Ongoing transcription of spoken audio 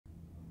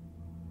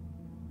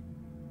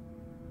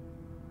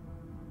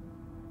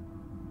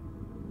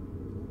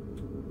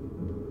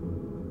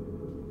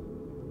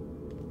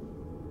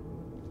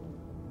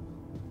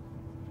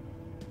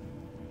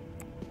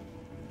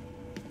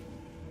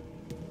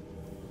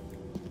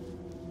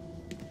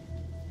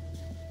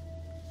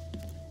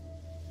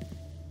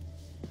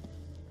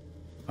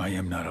I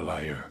am not a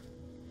liar.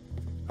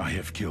 I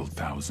have killed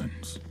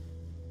thousands.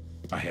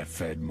 I have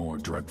fed more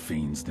drug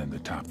fiends than the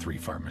top 3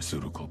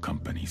 pharmaceutical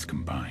companies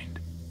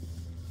combined.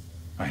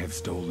 I have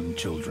stolen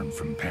children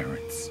from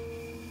parents,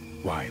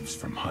 wives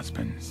from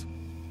husbands,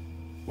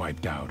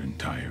 wiped out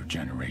entire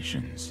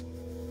generations.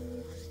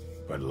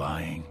 But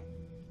lying,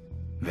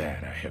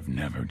 that I have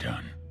never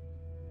done.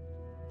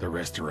 The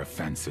rest are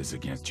offenses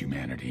against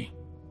humanity.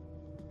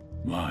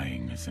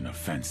 Lying is an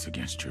offense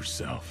against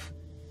yourself.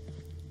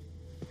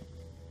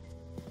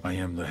 I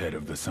am the head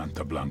of the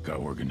Santa Blanca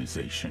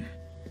organization,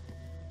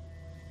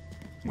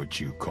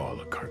 which you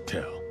call a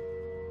cartel.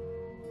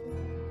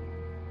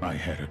 I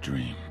had a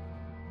dream.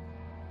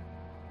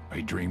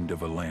 I dreamed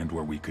of a land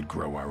where we could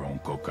grow our own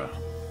coca,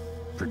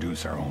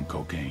 produce our own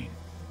cocaine,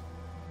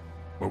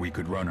 where we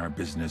could run our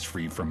business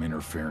free from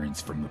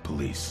interference from the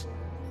police,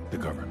 the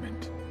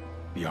government,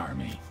 the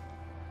army,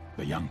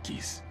 the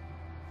Yankees.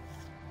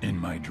 In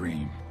my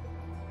dream,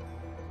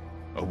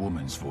 a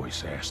woman's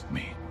voice asked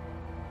me,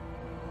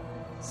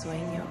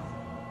 Sueño,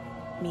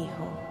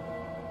 mijo,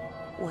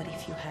 what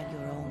if you had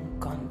your own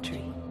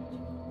country?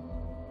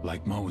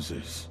 like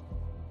Moses,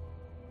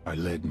 I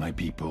led my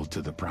people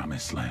to the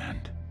promised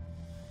land,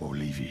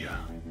 Bolivia.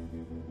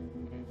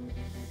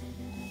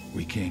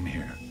 We came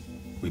here.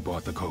 We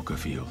bought the coca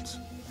fields.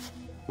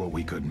 What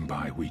we couldn't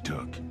buy, we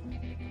took.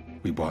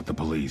 We bought the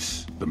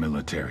police, the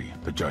military,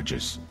 the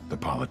judges, the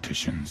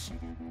politicians.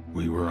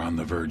 We were on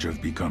the verge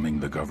of becoming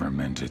the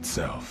government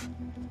itself,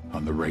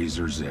 on the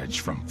razor's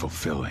edge from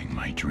fulfilling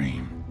my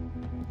dream.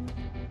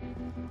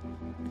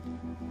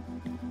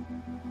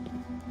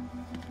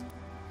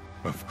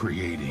 Of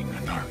creating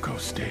a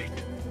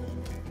narco-state.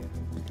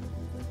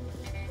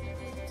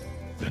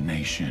 The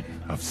nation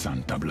of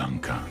Santa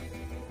Blanca.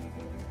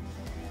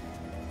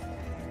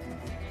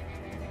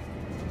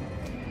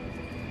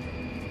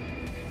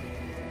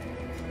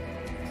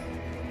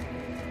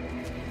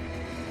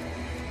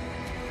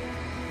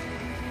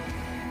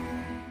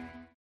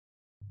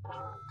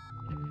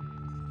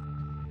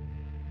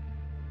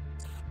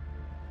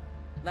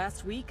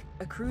 Last week,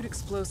 a crude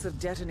explosive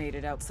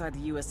detonated outside the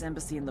U.S.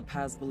 Embassy in La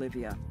Paz,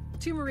 Bolivia.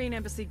 2 Marine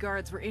Embassy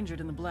guards were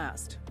injured in the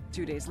blast.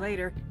 2 days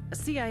later, a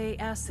CIA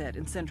asset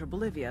in central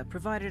Bolivia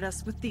provided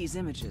us with these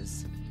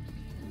images.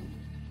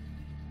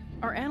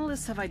 Our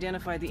analysts have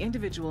identified the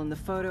individual in the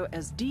photo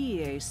as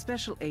DEA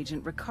Special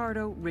Agent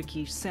Ricardo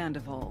Ricky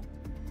Sandoval,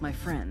 my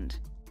friend.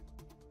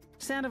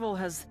 Sandoval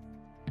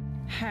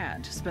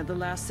had spent the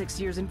last 6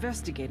 years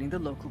investigating the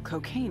local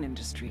cocaine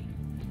industry.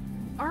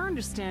 Our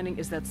understanding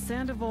is that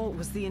Sandoval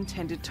was the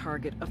intended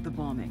target of the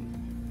bombing.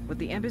 What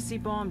the embassy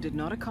bomb did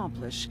not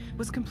accomplish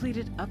was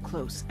completed up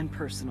close and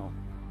personal.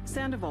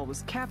 Sandoval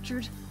was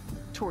captured,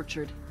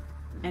 tortured,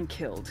 and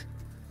killed.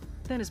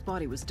 Then his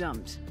body was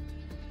dumped.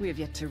 We have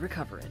yet to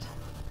recover it.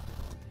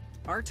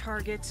 Our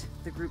target,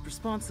 the group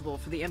responsible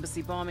for the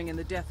embassy bombing and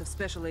the death of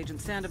Special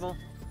Agent Sandoval,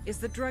 is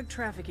the drug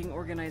trafficking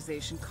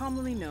organization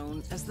commonly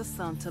known as the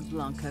Santa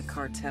Blanca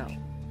Cartel.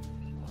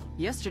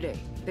 Yesterday,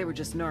 they were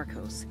just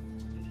narcos.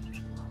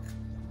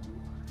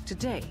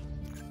 Today,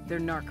 they're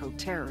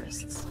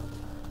narco-terrorists.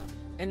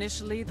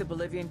 Initially, the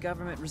Bolivian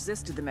government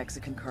resisted the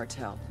Mexican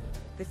cartel.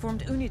 They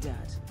formed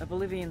Unidad, a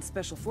Bolivian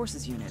special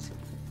forces unit.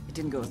 It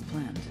didn't go as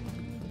planned.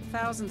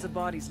 Thousands of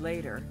bodies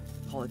later,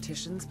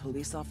 politicians,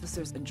 police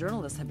officers, and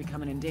journalists have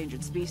become an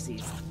endangered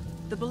species.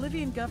 The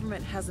Bolivian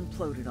government has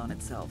imploded on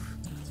itself.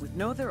 With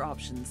no other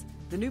options,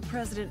 the new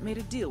president made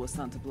a deal with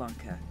Santa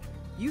Blanca.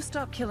 You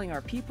stop killing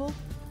our people,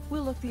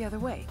 we'll look the other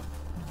way.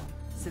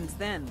 Since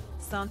then,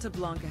 Santa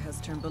Blanca has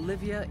turned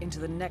Bolivia into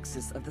the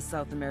nexus of the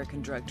South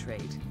American drug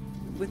trade.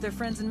 With their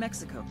friends in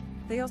Mexico,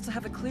 they also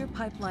have a clear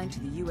pipeline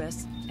to the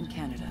US and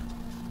Canada.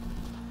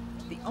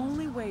 The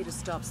only way to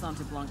stop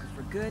Santa Blanca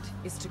for good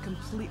is to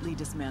completely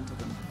dismantle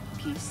them,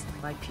 piece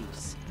by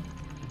piece.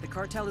 The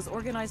cartel is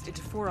organized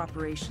into 4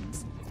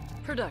 operations: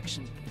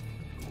 production,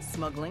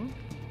 smuggling,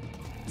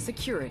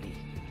 security,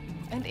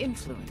 and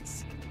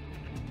influence.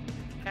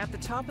 At the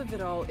top of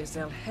it all is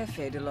El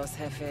Jefe de los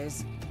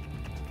Jefes,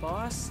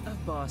 boss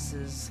of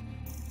bosses,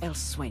 El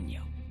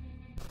Sueño.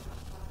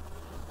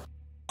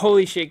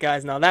 Holy shit,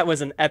 guys, now that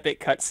was an epic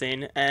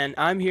cutscene, and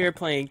I'm here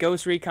playing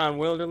Ghost Recon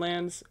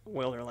Wildlands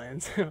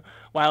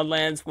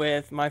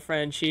with my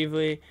friend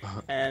Shively,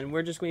 and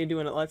we're just going to be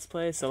doing a Let's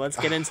Play, so let's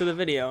get into the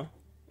video.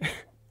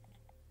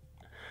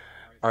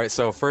 Alright,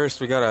 so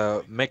first we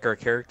gotta make our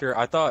character.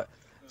 I thought,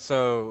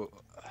 so,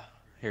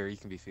 here, you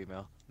can be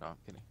female. No, I'm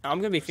kidding. I'm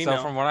going to be female.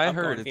 So from what I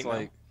heard, it's female.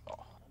 like,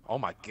 oh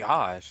my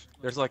gosh,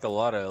 there's like a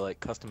lot of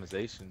like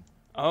customization.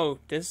 Oh,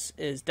 this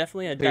is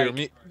definitely a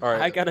dyke.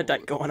 Alright, I got a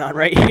dyke going on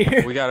right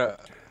here. we gotta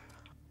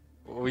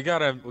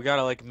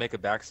like make a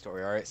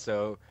backstory. Alright,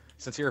 so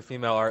since you're a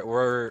female,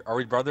 are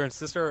we brother and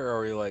sister, or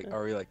are we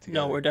like together?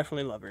 No, we're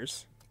definitely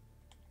lovers.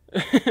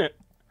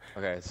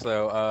 Okay,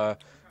 so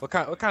what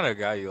kind of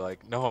guy you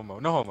like? No homo,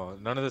 no homo.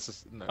 None of this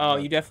is. No, oh, no.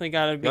 you definitely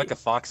gotta be You like a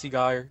foxy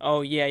guy? Or...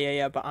 Oh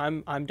yeah. But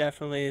I'm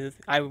definitely,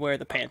 I wear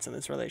the pants in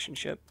this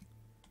relationship.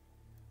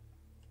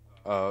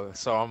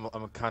 So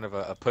I'm kind of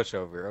a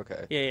pushover.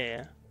 Okay.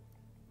 Yeah.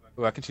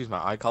 Ooh, I can choose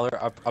my eye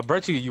color. I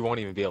bet you won't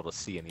even be able to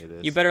see any of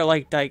this. You better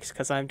like Dykes,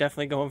 because I'm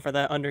definitely going for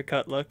that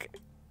undercut look.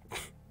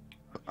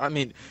 I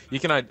mean, you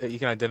can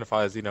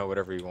identify as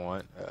whatever you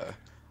want.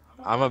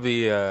 I'm gonna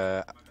be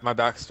my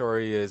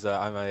backstory is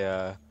I'm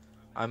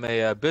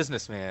a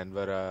businessman,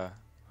 but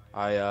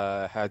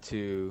I had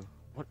to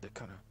what the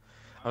kind of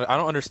I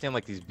don't understand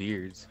like these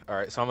beards. All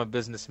right, so I'm a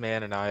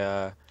businessman and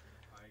I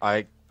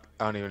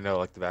don't even know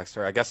like the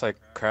backstory. I guess I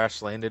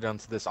crash landed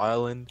onto this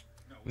island.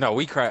 No,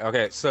 we crashed.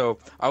 Okay, so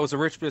I was a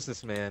rich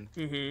businessman,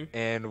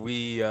 and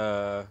we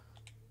were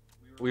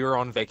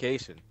on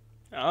vacation.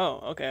 Oh,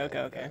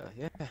 okay.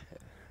 Yeah.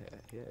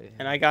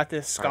 And I got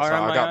this scar so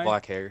on my eye. I got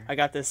black hair. I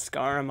got this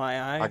scar on my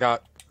eye. I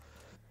got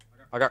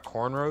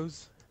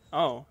cornrows.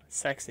 Oh,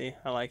 sexy.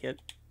 I like it.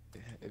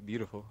 Yeah,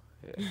 beautiful.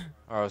 Yeah.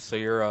 Oh, so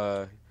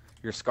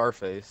you're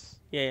Scarface.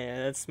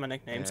 Yeah, that's my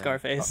nickname, And,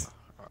 Scarface.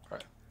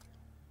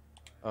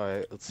 All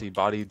right, let's see.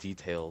 Body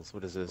details.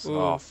 What is this? Ooh.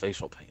 Oh,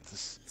 facial paint.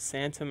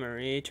 Santa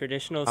Maria,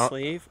 traditional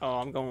sleeve. Oh,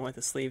 I'm going with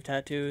the sleeve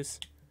tattoos.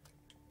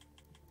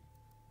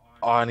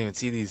 Oh, I didn't even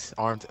see these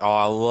arms. Oh,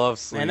 I love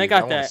sleeves. Man, they got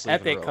I want a that sleeve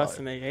in epic real life.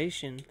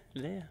 customization.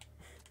 Yeah.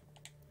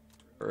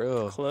 For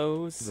real.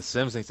 Clothes. The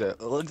Sims needs to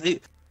look.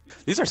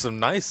 These are some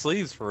nice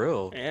sleeves for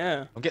real.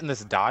 Yeah. I'm getting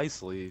this dye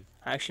sleeve.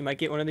 I actually might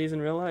get one of these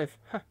in real life.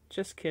 Huh,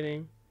 just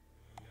kidding.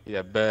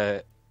 Yeah,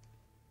 bet.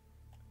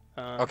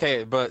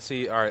 Okay, but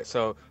see, all right.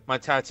 So my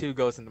tattoo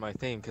goes into my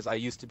thing because I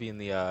used to be in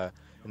the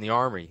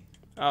army.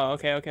 Oh,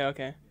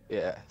 okay.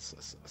 Yeah,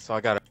 so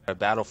I got a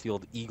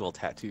battlefield eagle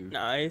tattoo.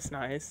 Nice.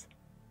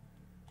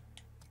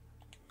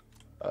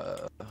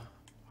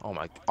 Oh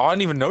my! Oh, I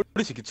didn't even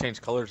notice you could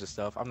change colors and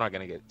stuff. I'm not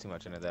gonna get too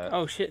much into that.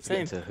 Oh shit,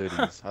 same. Get into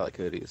hoodies. I like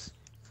hoodies.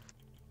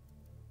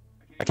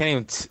 I can't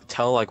even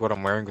tell like what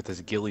I'm wearing with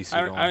this ghillie suit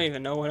on. I don't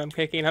even know what I'm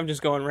picking. I'm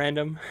just going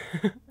random.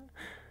 Do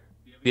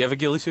you have a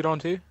ghillie suit on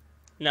too?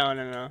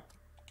 No.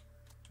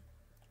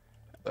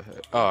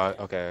 Oh,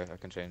 okay. I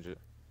can change it.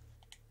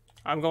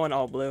 I'm going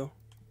all blue.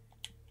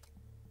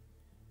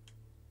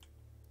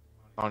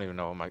 I don't even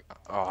know.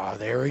 Oh,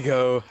 there we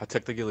go. I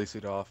took the ghillie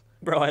suit off.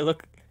 Bro, I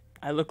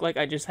look like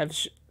I just have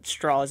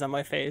straws on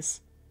my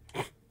face.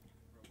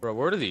 Bro,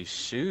 what are these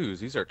shoes?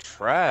 These are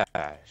trash.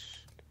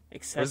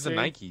 Where's the Accessory,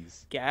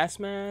 Nikes? gas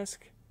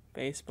mask,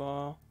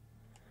 baseball,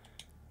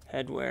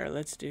 headwear.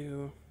 Let's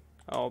do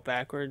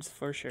backwards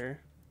for sure.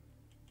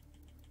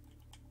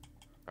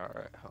 All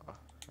right.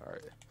 All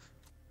right.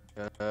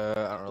 I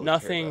don't really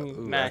Nothing care about...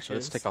 Ooh, matches. Actually,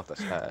 let's take off this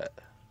hat.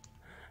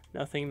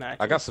 Nothing matches.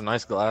 I got some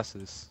nice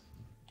glasses.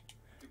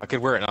 I could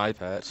wear an eye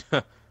patch.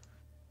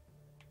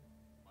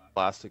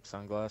 Plastic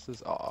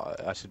sunglasses. Oh,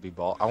 I should be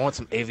bald. I want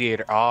some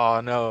aviator.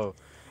 Oh no,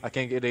 I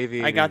can't get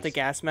aviators. I got the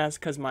gas mask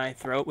because my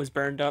throat was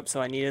burned up,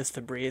 so I need us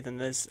to breathe in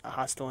this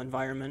hostile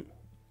environment.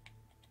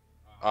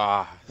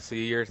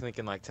 See, you're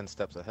thinking like 10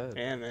 steps ahead.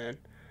 Yeah, man.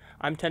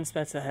 I'm 10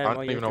 steps ahead I while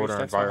don't you're even know 3 what our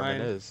steps environment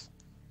behind. is.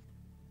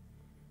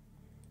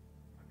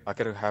 I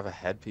could have a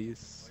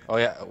headpiece. Oh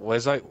yeah,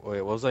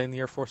 what was I in the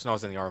Air Force? No, I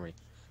was in the Army.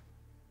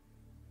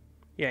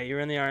 Yeah, you're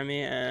in the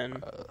army,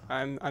 and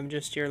I'm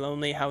just your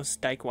lonely house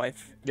dyke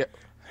wife. Yeah.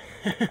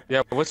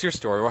 Yeah. What's your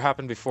story? What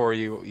happened before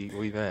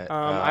we met?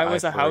 I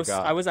was a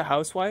forgot.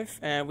 housewife,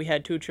 and we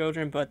had 2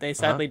 children, but they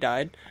sadly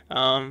died.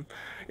 Oh.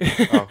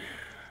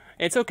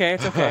 It's okay.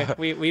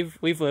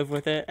 We've lived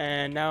with it,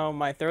 and now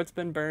my throat's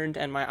been burned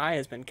and my eye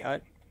has been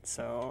cut.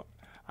 So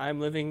I'm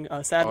living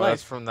a sad life.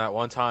 That's from that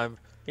one time.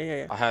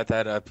 Yeah. I had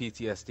that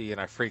PTSD and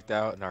I freaked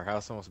out and our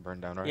house almost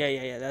burned down, right?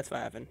 Yeah. That's what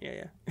happened.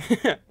 Yeah.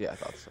 Yeah, I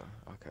thought so.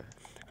 Okay.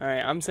 All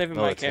right, I'm saving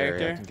Military, my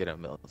character. I can get a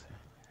military.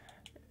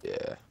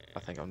 Yeah, I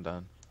think I'm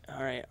done.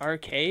 All right,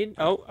 arcade.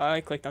 Oh,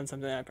 I clicked on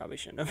something I probably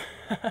shouldn't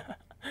have.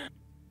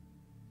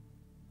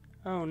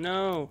 Oh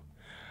no.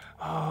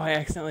 Oh, I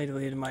accidentally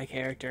deleted my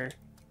character.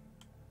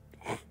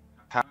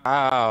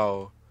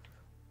 How?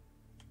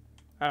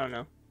 I don't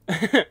know.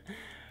 All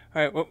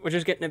right, we're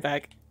just getting it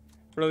back,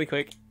 really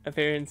quick.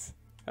 Appearance,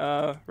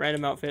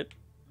 random outfit.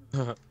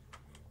 I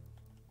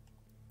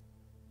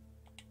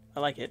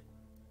like it.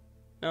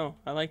 No,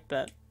 I like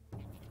that.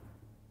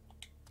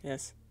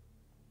 Yes.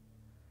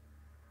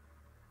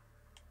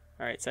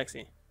 All right,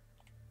 sexy.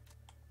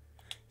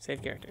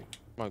 Save character.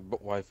 My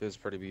wife is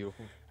pretty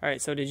beautiful. All right,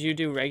 so did you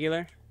do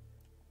regular?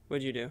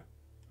 What'd you do?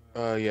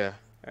 Yeah.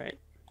 All right.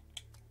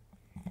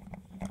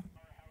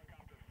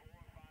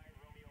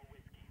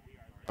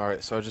 All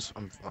right, so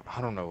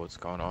I don't know what's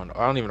going on.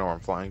 I don't even know where I'm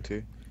flying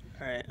to.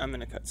 All right, I'm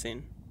in a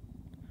cutscene.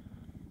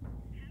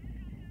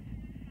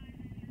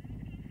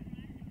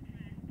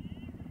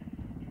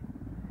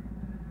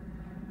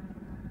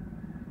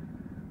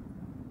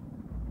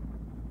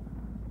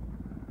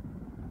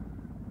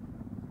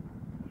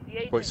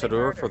 Wait, so do I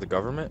work for the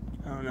government?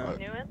 I don't know.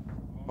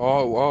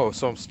 Oh,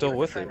 so I'm still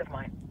with it.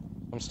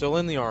 I'm still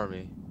in the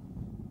army.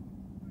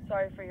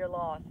 Sorry for your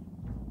loss.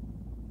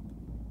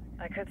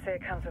 I could say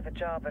it comes with a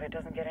job, but it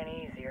doesn't get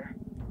any easier.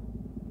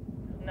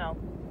 No,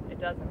 it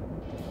doesn't.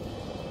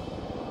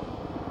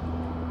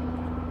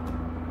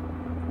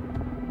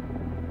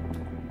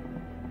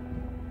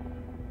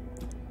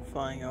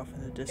 Flying off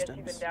in the Guess you've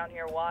been distance. down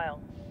here a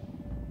while.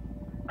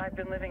 I've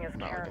been living as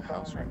Not like Karen a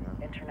house Bowman, right now.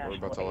 We're international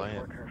about to aid land.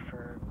 worker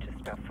for just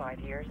about 5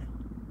 years.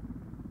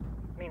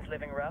 Means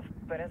living rough,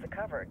 but as a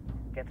cover,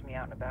 gets me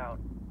out and about.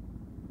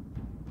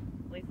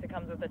 At least it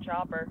comes with a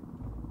chopper.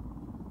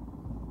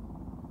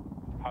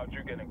 How'd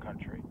you get in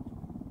country?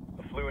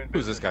 I flew in.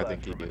 Who's this guy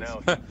business think he class is?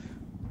 from Manila.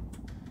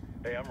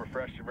 Hey, I'm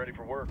refreshed and ready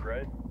for work,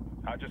 right?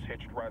 I just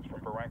hitched rides from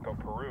Barranco,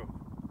 Peru.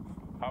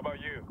 How about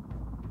you?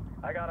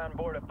 I got on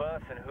board a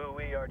bus in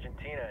Jujuy,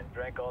 Argentina, and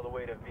drank all the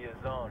way to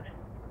Villazón.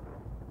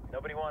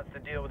 Nobody wants to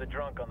deal with a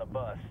drunk on the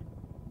bus.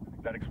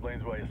 That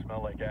explains why you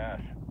smell like ass.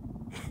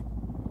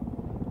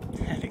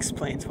 That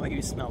explains why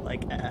you smell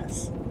like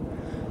ass.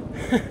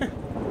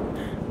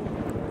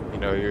 You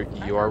know,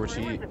 you are what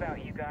you eat.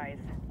 About you guys.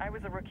 I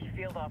was a rookie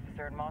field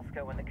officer in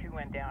Moscow when the coup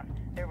went down.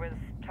 There was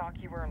talk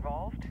you were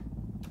involved?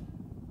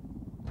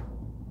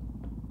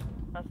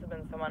 Must have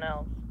been someone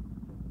else.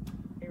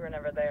 We were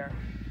never there.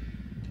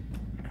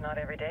 It's not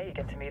every day you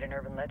get to meet an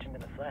urban legend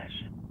in the flesh.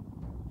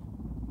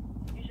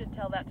 You should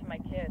tell that to my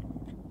kid.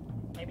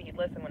 Maybe he'd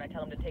listen when I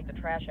tell him to take the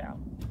trash out.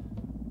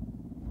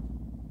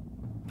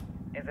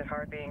 Is it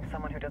hard being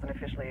someone who doesn't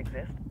officially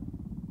exist?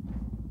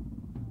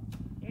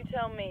 You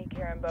tell me,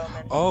 Karen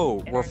Bowman.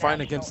 Oh, we're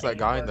fighting International against that aid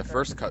guy in the worker.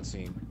 first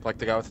cutscene. Like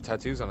the guy with the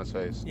tattoos on his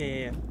face.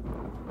 Yeah.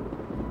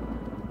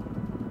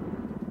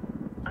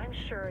 I'm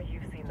sure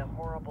you've seen the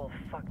horrible,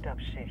 fucked up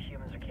shit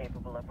humans are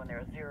capable of when there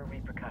are zero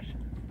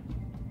repercussions.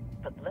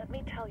 But let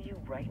me tell you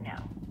right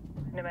now,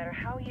 no matter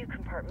how you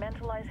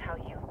compartmentalize, how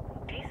you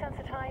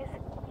desensitize,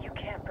 you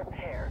can't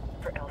prepare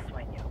for El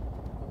Sueño.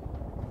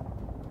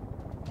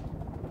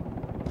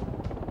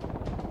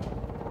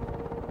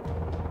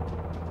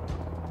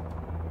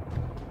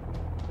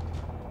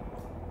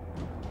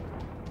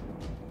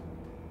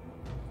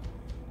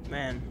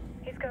 Man.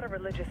 He's got a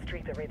religious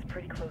streak that rates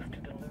pretty close to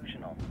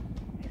delusional.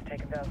 He's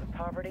taken vows of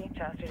poverty,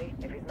 chastity.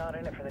 If he's not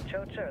in it for the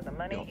chocha or the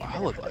money, Yo, he's I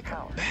in it look for like the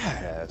power. a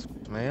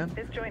badass, man.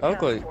 This joint I look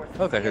task like, force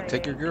is I could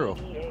take your CIA, girl.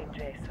 DEA, and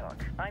JSOC.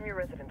 I'm your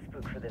resident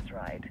spook for this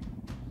ride.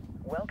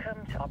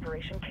 Welcome to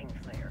Operation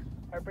Kingslayer.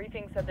 Our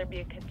briefing said there'd be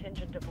a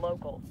contingent of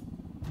locals.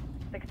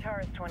 The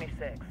Qatar is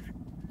 26.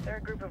 They're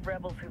a group of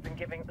rebels who've been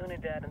giving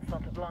Unidad and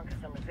Santa Blanca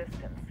some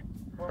resistance.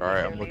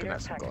 Alright, I'm looking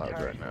at some clouds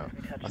right now.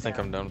 I think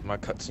I'm done with my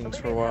cutscenes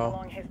for a while.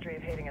 Long history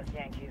of hating us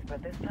Yankees,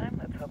 but this time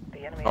let's hope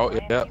the enemy Oh, of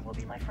Miami yep. will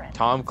be my friend.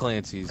 Tom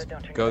Clancy's But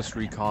don't turn Ghost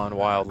your back. Recon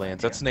Wildlands.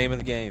 That's the name of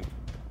the game.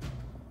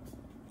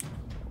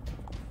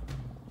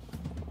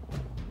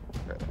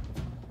 Okay.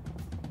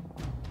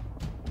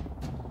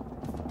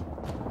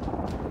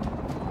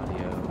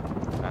 Audio,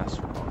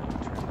 master volume,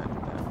 turn that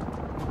down.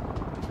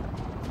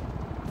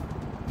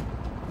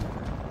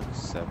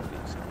 70,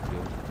 sounds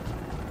good.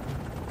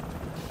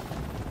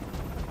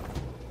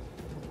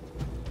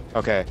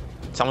 Okay,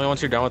 tell me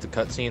once you're done with the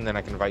cutscene, then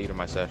I can invite you to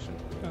my session.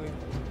 Okay.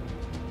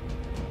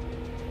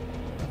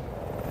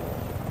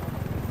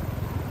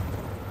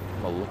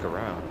 I'm gonna look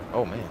around.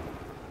 Oh man.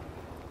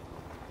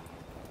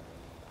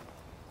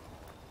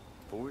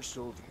 4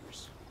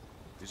 soldiers.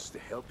 This is the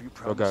help you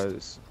Oh promised.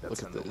 guys,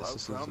 That's look at not the this. love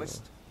This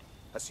promised.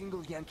 A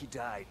single Yankee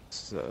died,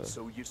 is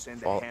so you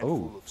send a fall-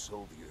 handful oh. of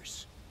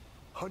soldiers.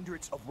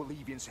 Hundreds of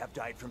Bolivians have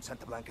died from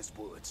Santa Blanca's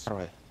bullets. All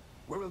right.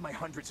 Where will my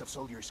hundreds of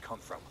soldiers come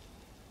from?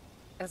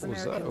 As What was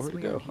that? Americans, Where'd it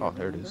we go? aren't here, Oh,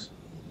 there it remember? is.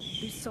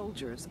 These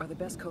soldiers are the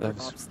best covert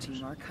That's- ops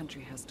team our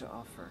country has to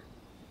offer.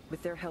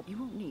 With their help, you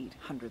won't need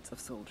hundreds of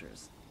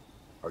soldiers.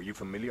 Are you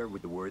familiar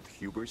with the word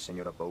Huber,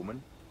 Senora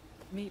Bowman?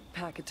 Meet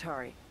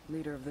Pakatari,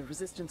 leader of the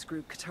resistance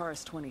group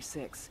Qataris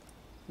 26.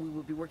 We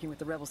will be working with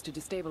the rebels to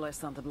destabilize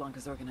Santa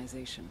Blanca's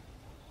organization.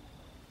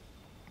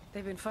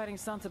 They've been fighting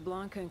Santa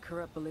Blanca and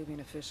corrupt Bolivian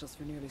officials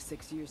for nearly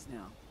 6 years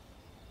now.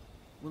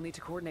 We'll need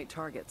to coordinate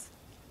targets.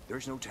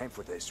 There's no time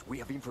for this. We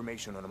have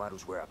information on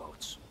Amaru's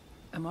whereabouts.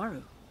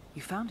 Amaru,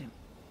 you found him.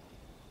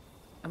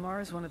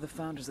 Amaru is one of the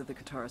founders of the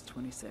Qataris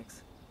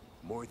 26.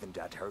 More than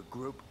that, her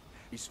group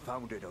is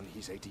founded on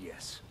his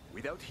ideas.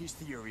 Without his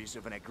theories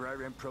of an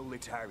agrarian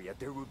proletariat,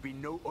 there would be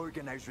no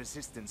organized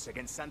resistance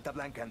against Santa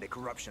Blanca and the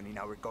corruption in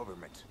our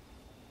government.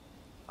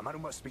 Amaru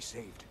must be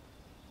saved.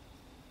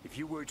 If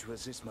you were to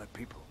assist my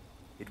people,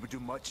 it would do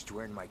much to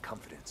earn my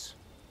confidence.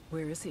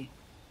 Where is he?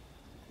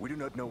 We do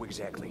not know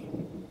exactly.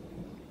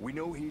 We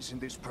know he's in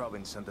this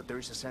province and that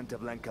there's a Santa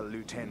Blanca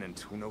lieutenant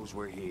who knows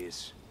where he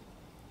is.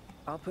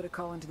 I'll put a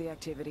call into the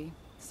activity,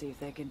 see if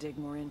they can dig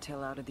more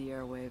intel out of the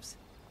airwaves.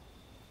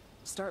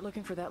 Start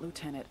looking for that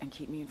lieutenant and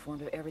keep me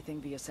informed of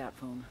everything via sat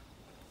phone.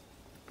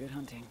 Good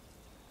hunting.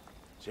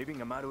 Saving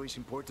Amaru is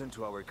important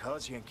to our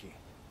cause, Yankee.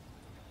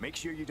 Make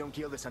sure you don't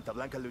kill the Santa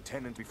Blanca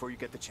lieutenant before you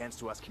get the chance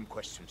to ask him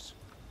questions.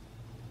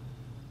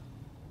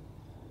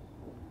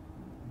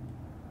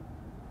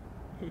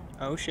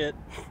 Oh shit.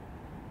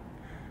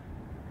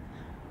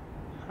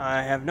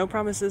 I have no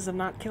promises of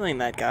not killing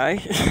that guy.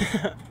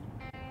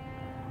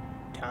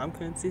 Tom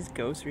Clancy's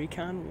Ghost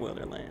Recon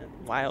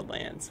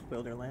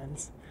Wildlands.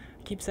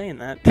 I keep saying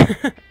that.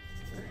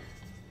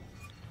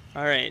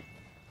 Alright.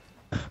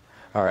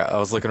 Alright, I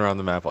was looking around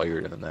the map while you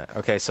were doing that.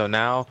 Okay, so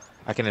now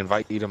I can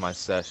invite you to my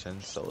session,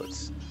 so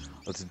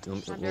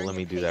let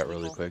me do that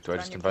really quick. Do I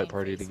just invite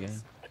party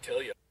again?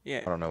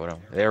 Yeah. I don't know what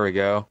I'm. There we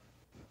go.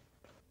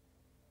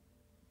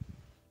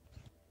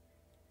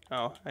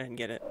 Oh, I didn't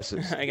get it. This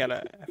is- I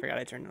forgot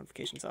I turned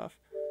notifications off.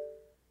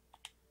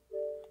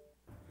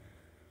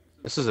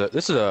 This is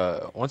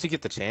a. Once you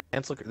get the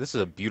chance, look. This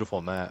is a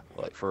beautiful map,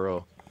 like for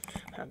real.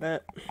 I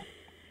bet.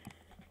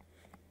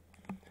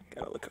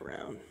 Gotta look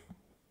around.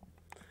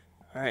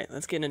 All right,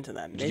 let's get into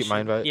that mission. Did you get my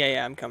invite?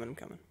 Yeah, I'm coming.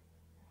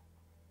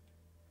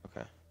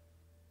 Okay.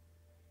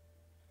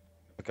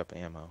 Pick up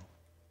ammo,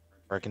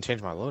 or I can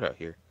change my loadout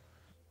here.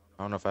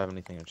 I don't know if I have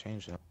anything to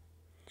change though.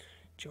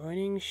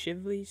 Joining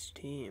Shively's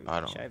team.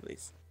 I don't.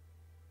 Shively's.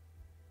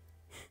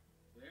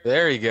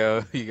 There you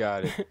go. You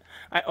got it.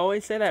 I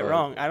always say that Sorry.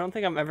 wrong. I don't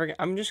think I'm ever.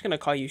 I'm just gonna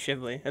call you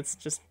Shively. That's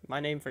just my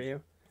name for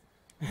you.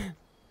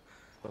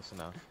 Close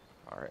enough.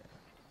 All right.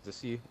 Is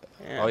this you?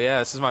 Yeah. Oh yeah,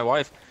 this is my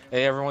wife.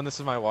 Hey everyone, this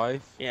is my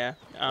wife. Yeah.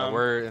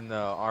 We're in the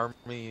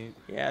army.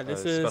 Yeah,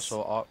 this is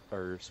special.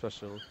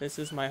 This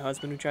is my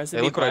husband who tries to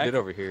Hey, be look what I black. did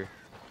over here.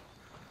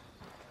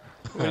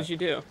 What did you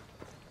do?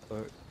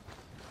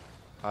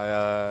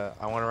 I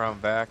went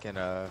around back and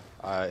I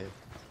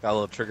got a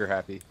little trigger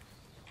happy.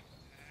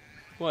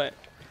 What?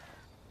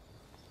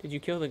 Did you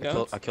kill the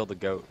goats? I killed the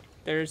goat.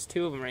 There's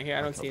 2 of them right here.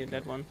 I don't see a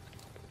dead one.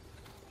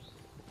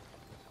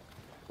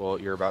 Well,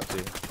 you're about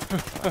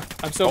to.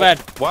 I'm so bad.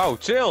 Wow,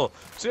 chill.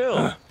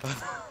 They're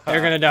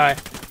gonna die.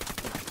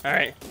 All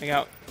right, I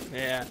got.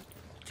 Yeah.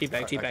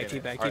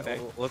 Teabag.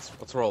 Alright, let's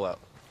roll out.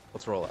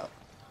 Let's roll out.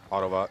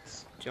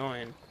 Autobots.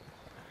 Join.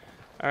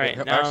 All right.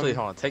 Actually,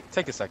 hold on.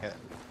 Take a second.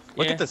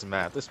 Look Yeah. at this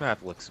map. This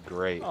map looks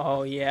great.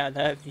 Oh yeah,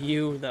 that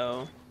view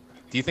though.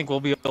 Do you think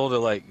we'll be able to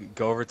like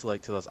go over to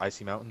those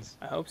icy mountains?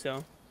 I hope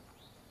so.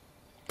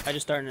 I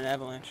just started an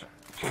avalanche.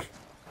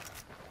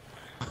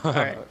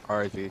 Alright.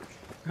 R.I.P.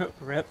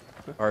 Rip.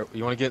 Alright,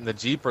 you want to get in the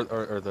Jeep or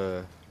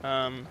the?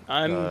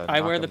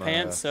 I wear the knock 'em,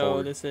 pants, so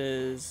forward. this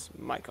is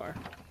my car.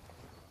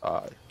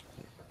 Alright,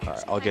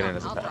 I'll get in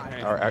as a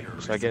pack. Alright,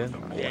 should I get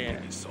in? Yeah.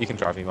 You can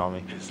drive me,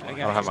 mommy. I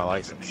don't have my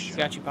license.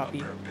 Got you,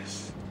 Poppy.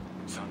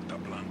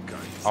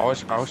 I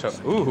wish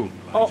ooh.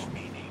 Oh.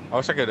 I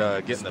wish I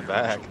could get in the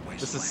back.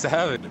 This is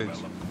savage.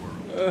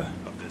 Oh,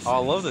 I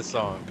love this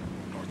song.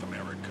 North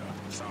America,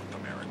 South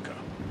America.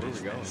 Where we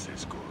going? Business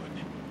is good.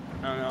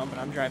 I don't know, but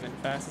I'm driving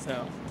fast as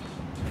hell.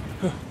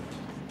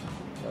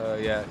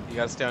 Yeah, you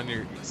gotta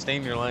stay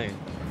in your lane.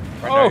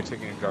 Right now Oh. you're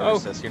taking a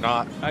driver's test. You're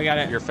not. I got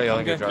it. You're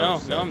failing your I'm good.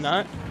 driver's No, test. I'm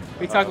not. What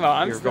are you talking about?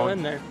 I'm you're still going-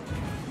 in there.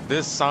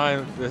 This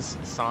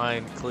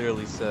sign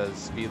clearly says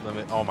speed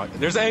limit. Oh my!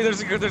 There's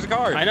a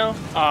car. I know.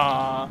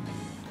 Aw.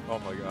 Oh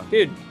my god.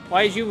 Dude,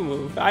 why did you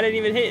move? I didn't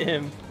even hit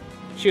him.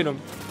 Shoot him.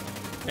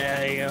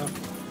 There you go.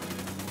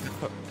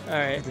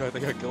 Alright. Dude, I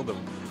think I killed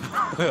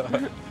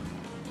him.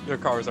 Their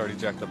car was already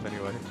jacked up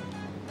anyway.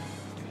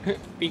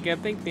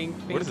 Pink.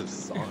 What is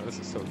this song? This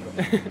is so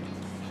good.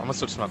 I'm gonna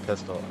switch to my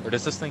pistol. Or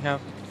does this thing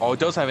have? Oh, it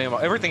does have ammo.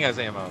 Everything has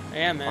ammo.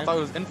 Yeah, man. I thought it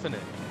was infinite.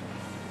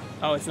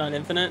 Oh, it's not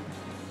infinite?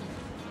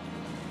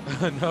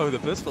 No, the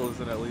pistol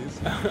isn't at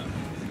least.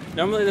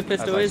 Normally the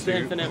pistol As I is the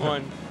shoot. infinite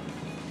one.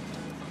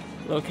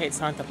 Locate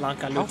Santa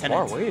Blanca, How Lieutenant.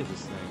 far away is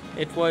this thing?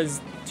 It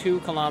was 2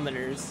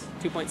 kilometers.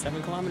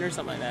 2.7 kilometers,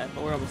 something like that.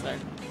 But we're almost there.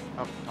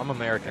 I'm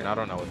American. I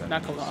don't know what that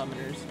Not means.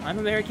 kilometers. I'm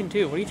American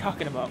too. What are you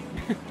talking about?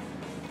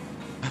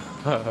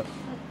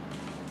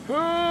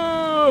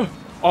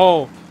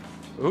 Oh.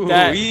 Ooh,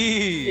 That-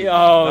 wee.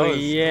 Oh, That was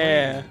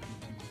yeah.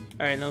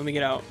 Alright, now let me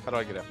get out. How do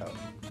I get out?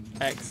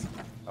 X.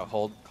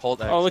 Hold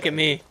X. Oh, look at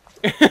me.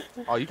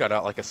 Oh, you got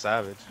out like a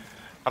savage.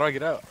 How do I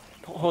get out?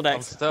 Hold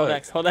X.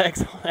 stuck. Hold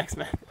X,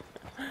 man.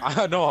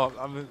 I know.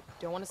 I'm.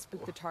 Don't want to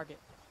spook the target.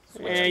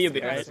 Yeah, you'll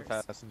be alright.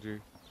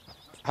 Passenger.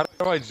 How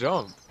do I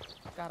jump?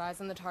 Got eyes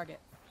on the target.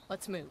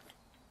 Let's move.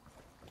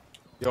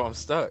 Yo, I'm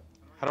stuck.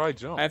 How do I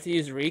jump? I have to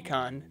use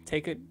recon.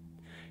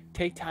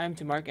 Take time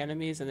to mark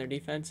enemies and their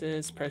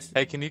defenses. Press.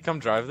 Hey, can you come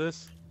drive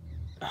this?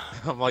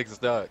 I'm like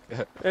stuck.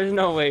 There's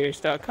no way you're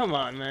stuck. Come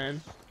on,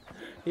 man.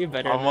 You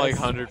better. I'm like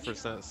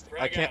 100%.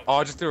 I can't. Oh,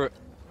 I just threw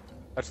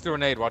a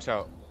nade. Watch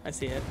out. I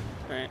see it.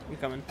 Alright, I'm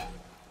coming.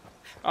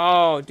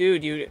 Oh,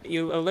 dude,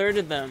 you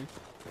alerted them.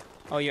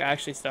 Oh, you're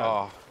actually stuck.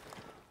 Oh.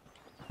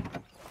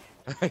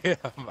 Yeah,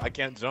 I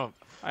can't jump.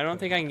 I don't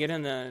think I can get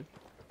in the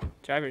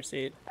driver's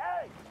seat.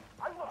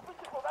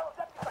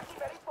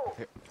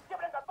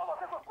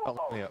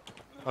 Help me up.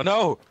 Oh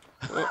no!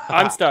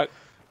 I'm stuck.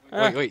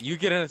 Ah. Wait, you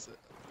get in.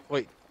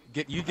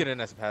 You get in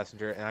as a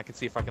passenger, and I can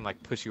see if I can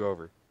like push you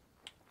over.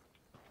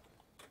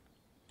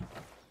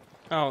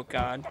 Oh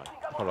God.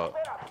 Hold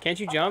up. Can't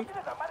you jump?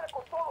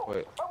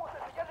 Wait.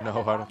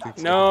 No, I don't think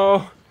so.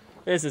 No.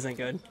 This isn't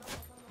good.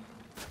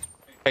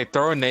 Hey,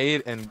 throw a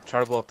nade and try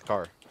to blow up the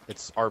car.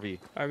 It's RB.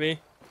 RB.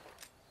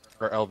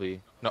 Or LB.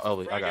 No,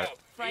 LB. I got it.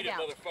 Frag out.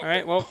 All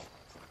right. Well,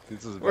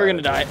 This is we're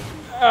gonna bad.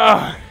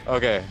 die. Oh.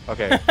 Okay.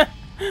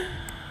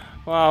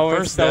 Wow, we're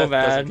First so death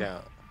bad.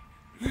 doesn't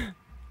count.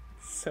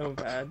 So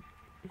bad.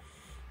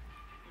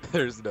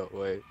 There's no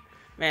way.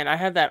 Man, I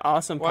had that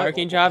awesome Why-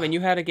 parking job, and you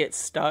had to get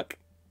stuck.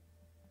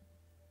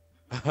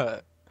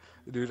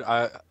 Dude,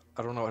 I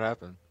don't know what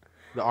happened.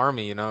 The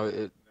army,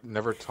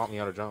 never taught me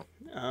how to jump.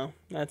 Oh,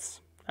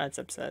 that's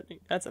upsetting.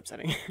 That's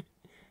upsetting.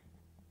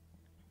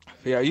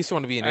 Yeah, I used to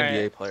want to be an All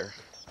NBA right. player.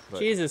 But...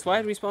 Jesus, why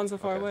did we spawn so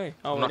far Okay. away?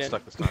 Oh, I'm we not did.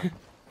 stuck this time.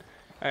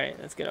 All right,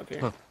 let's get up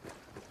here. All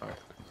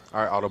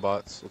right,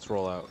 Autobots, let's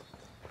roll out.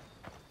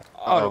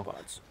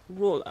 Autobots,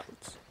 roll out.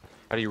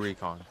 How do you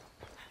recon?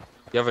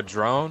 You have a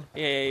drone?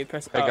 Yeah, you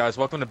press. Hey guys,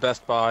 welcome to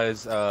Best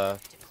Buy's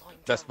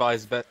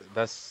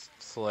best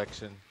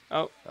selection.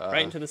 Oh,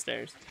 right into the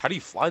stairs. How do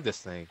you fly this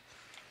thing?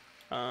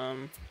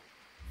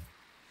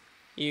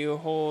 You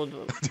hold.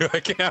 Dude, I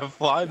can't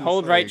fly this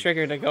Hold thing. right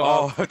trigger to go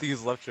Oh, up. I have to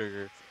use left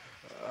trigger.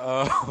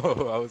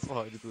 Oh, I was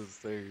flying into the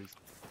stairs.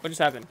 What just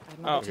happened?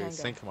 Oh, Okay,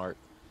 sync mark.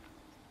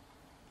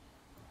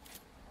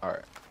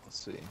 Alright, let's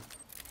see.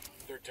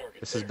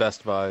 This is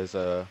Best Buy's,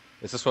 is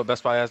this what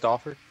Best Buy has to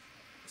offer?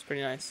 it's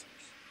pretty nice.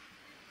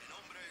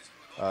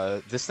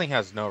 This thing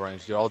has no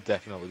range, dude. I'll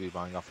definitely be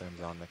buying off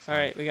Amazon next time.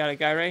 All right, we got a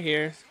guy right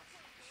here.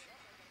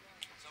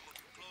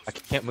 I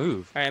can't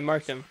move. All right, I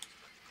marked him.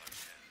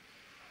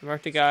 I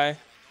marked a guy.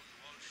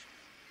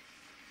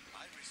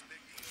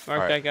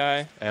 Mark that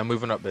guy. Hey, I'm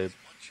moving up, babe.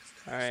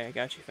 All right, I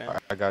got you, fam.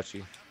 Alright, I got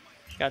you.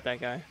 Got that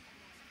guy.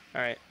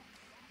 All right.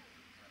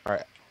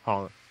 Alright,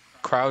 hold on.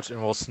 Crouch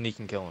and we'll sneak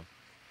and kill him.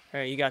 All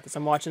right, you got this.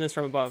 I'm watching this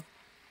from above.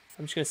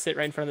 I'm just gonna sit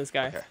right in front of this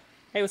guy. Okay.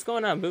 Hey, what's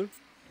going on, boo?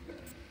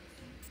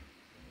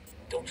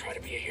 Don't try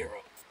to be a hero.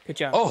 Good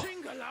job. Oh!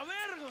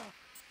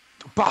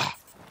 Bah!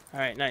 All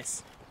right,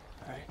 nice.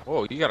 All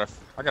right. Whoa,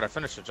 I gotta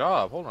finish the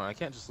job. Hold on, I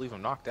can't just leave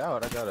him knocked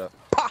out. I gotta.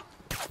 All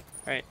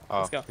right,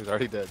 let's go. He's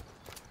already dead.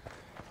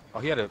 Oh,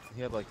 he had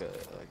another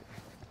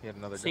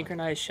gun.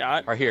 Synchronized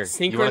shot. Right here.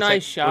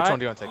 Synchronized shot. Which one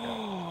do you want to take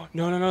out?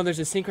 No. There's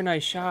a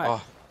synchronized shot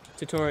Oh.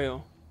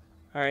 tutorial.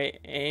 All right,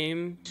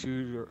 aim,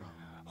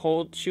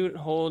 hold, shoot,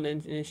 hold,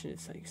 ignition,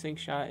 sync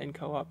shot, and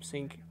co-op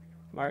sync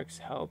marks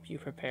help you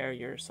prepare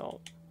your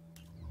assault.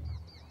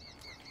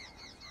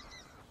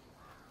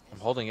 I'm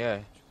holding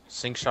A.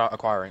 Sync shot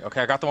acquiring.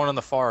 Okay, I got the one on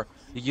the far.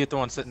 You get the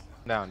one sitting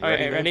down. You All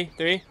right, ready?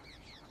 ready?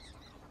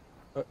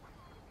 3,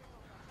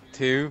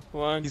 2,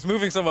 1. He's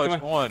moving so much.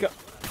 Come on, 1. go.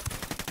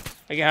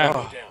 I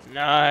got him.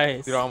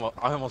 Nice. Dude, I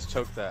almost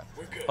choked that.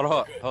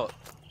 Hold on.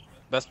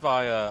 Best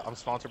Buy. I'm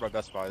sponsored by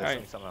Best Buy.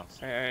 There's something else.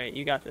 All right,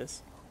 you got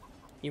this.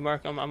 You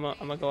mark them. I'm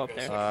gonna go up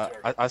there.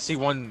 I see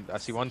one. I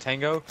see one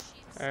tango.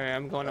 All right,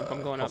 I'm going up.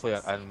 Hopefully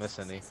I didn't miss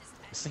any.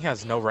 This thing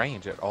has no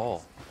range at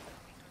all.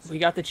 We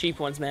got the cheap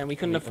ones, man. We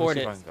couldn't afford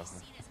it.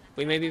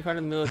 We may be part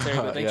of the military,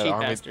 but they Yeah, cheap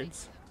Army...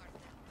 bastards.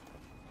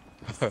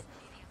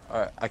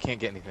 Alright, I can't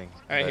get anything.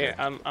 All right, here.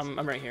 I'm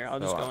right here. I'll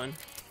just go in.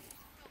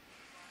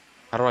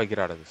 How do I get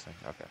out of this thing?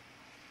 Okay.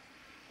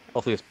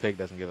 Hopefully this pig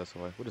doesn't give us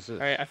away. What is this?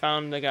 All right, I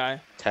found the guy.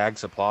 Tag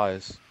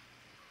supplies.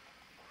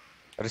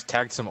 I just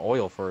tagged some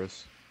oil for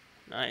us.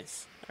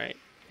 Nice. All right,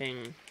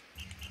 ping.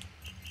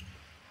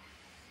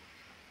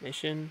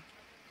 Mission.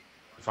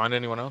 You find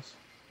anyone else?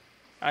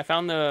 I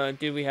found the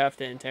dude we have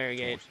to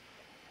interrogate.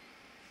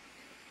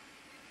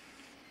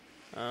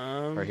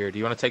 Right here. Do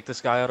you want to take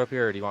this guy out up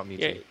here, or do you want me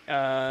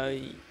to?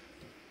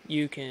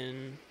 You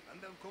can.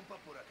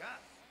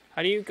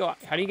 How do you go?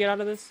 How do you get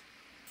out of this?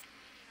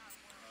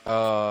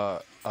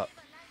 Up.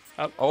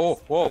 Oh,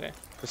 whoa! Okay.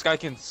 This guy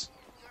can.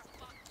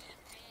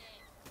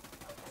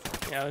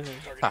 Yeah, this is...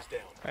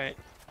 Right.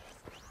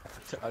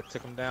 I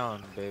took him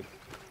down, babe.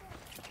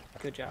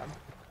 Good job.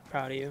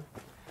 Proud of you.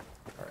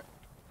 All right.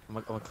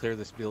 I'm gonna clear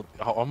this build.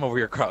 Oh, I'm over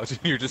here crouching.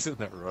 You're just sitting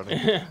there running.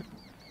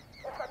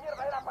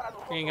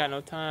 You ain't got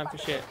no time for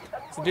shit.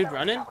 Is the dude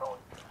running?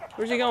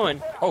 Where's he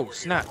going? Oh,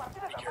 snap.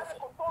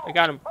 I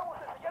got him.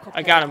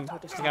 I got him,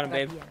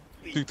 babe.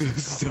 Dude, this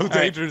is so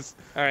dangerous.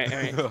 All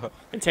right.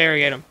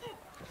 Interrogate him.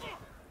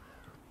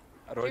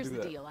 How do I Here's do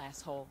the that? deal,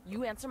 asshole.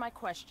 You answer my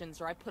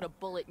questions, or I put a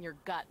bullet in your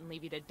gut and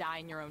leave you to die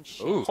in your own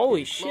shit. Ooh.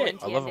 Holy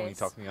shit. I love when you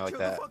talk to me like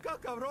that.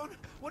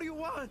 What do you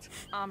want?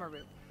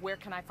 Amaru, where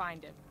can I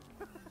find him?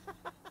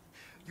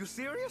 You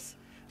serious?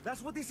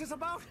 That's what this is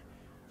about?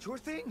 Sure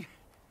thing.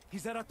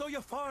 He's at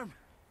Atoya Farm.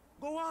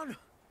 Go on.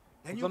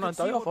 And you can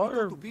see what we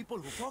do to people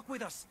who fuck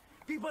with us.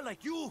 People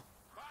like you.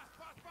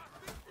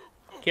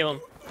 Kill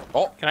him.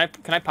 Oh. Can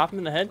I pop him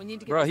in the head? We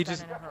need to get Bro, this he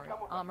done in a hurry.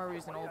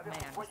 Amaru's an old man.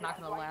 He's not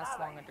going to last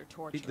long under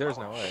torture. There's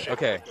no way.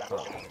 Okay.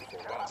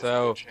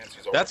 So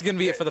that's gonna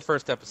be it for the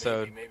first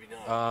episode.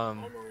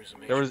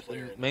 There was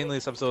mainly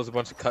this episode was a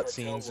bunch of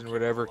cutscenes and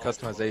whatever,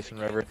 customization,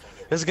 whatever.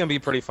 This is gonna be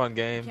a pretty fun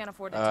game.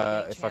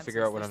 If I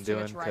figure out what I'm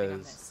doing,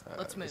 because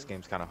this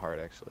game's kind of hard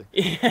actually.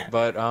 Yeah.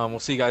 But we'll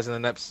see you guys in the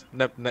next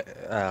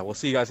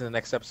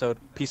episode.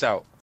 Peace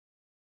out.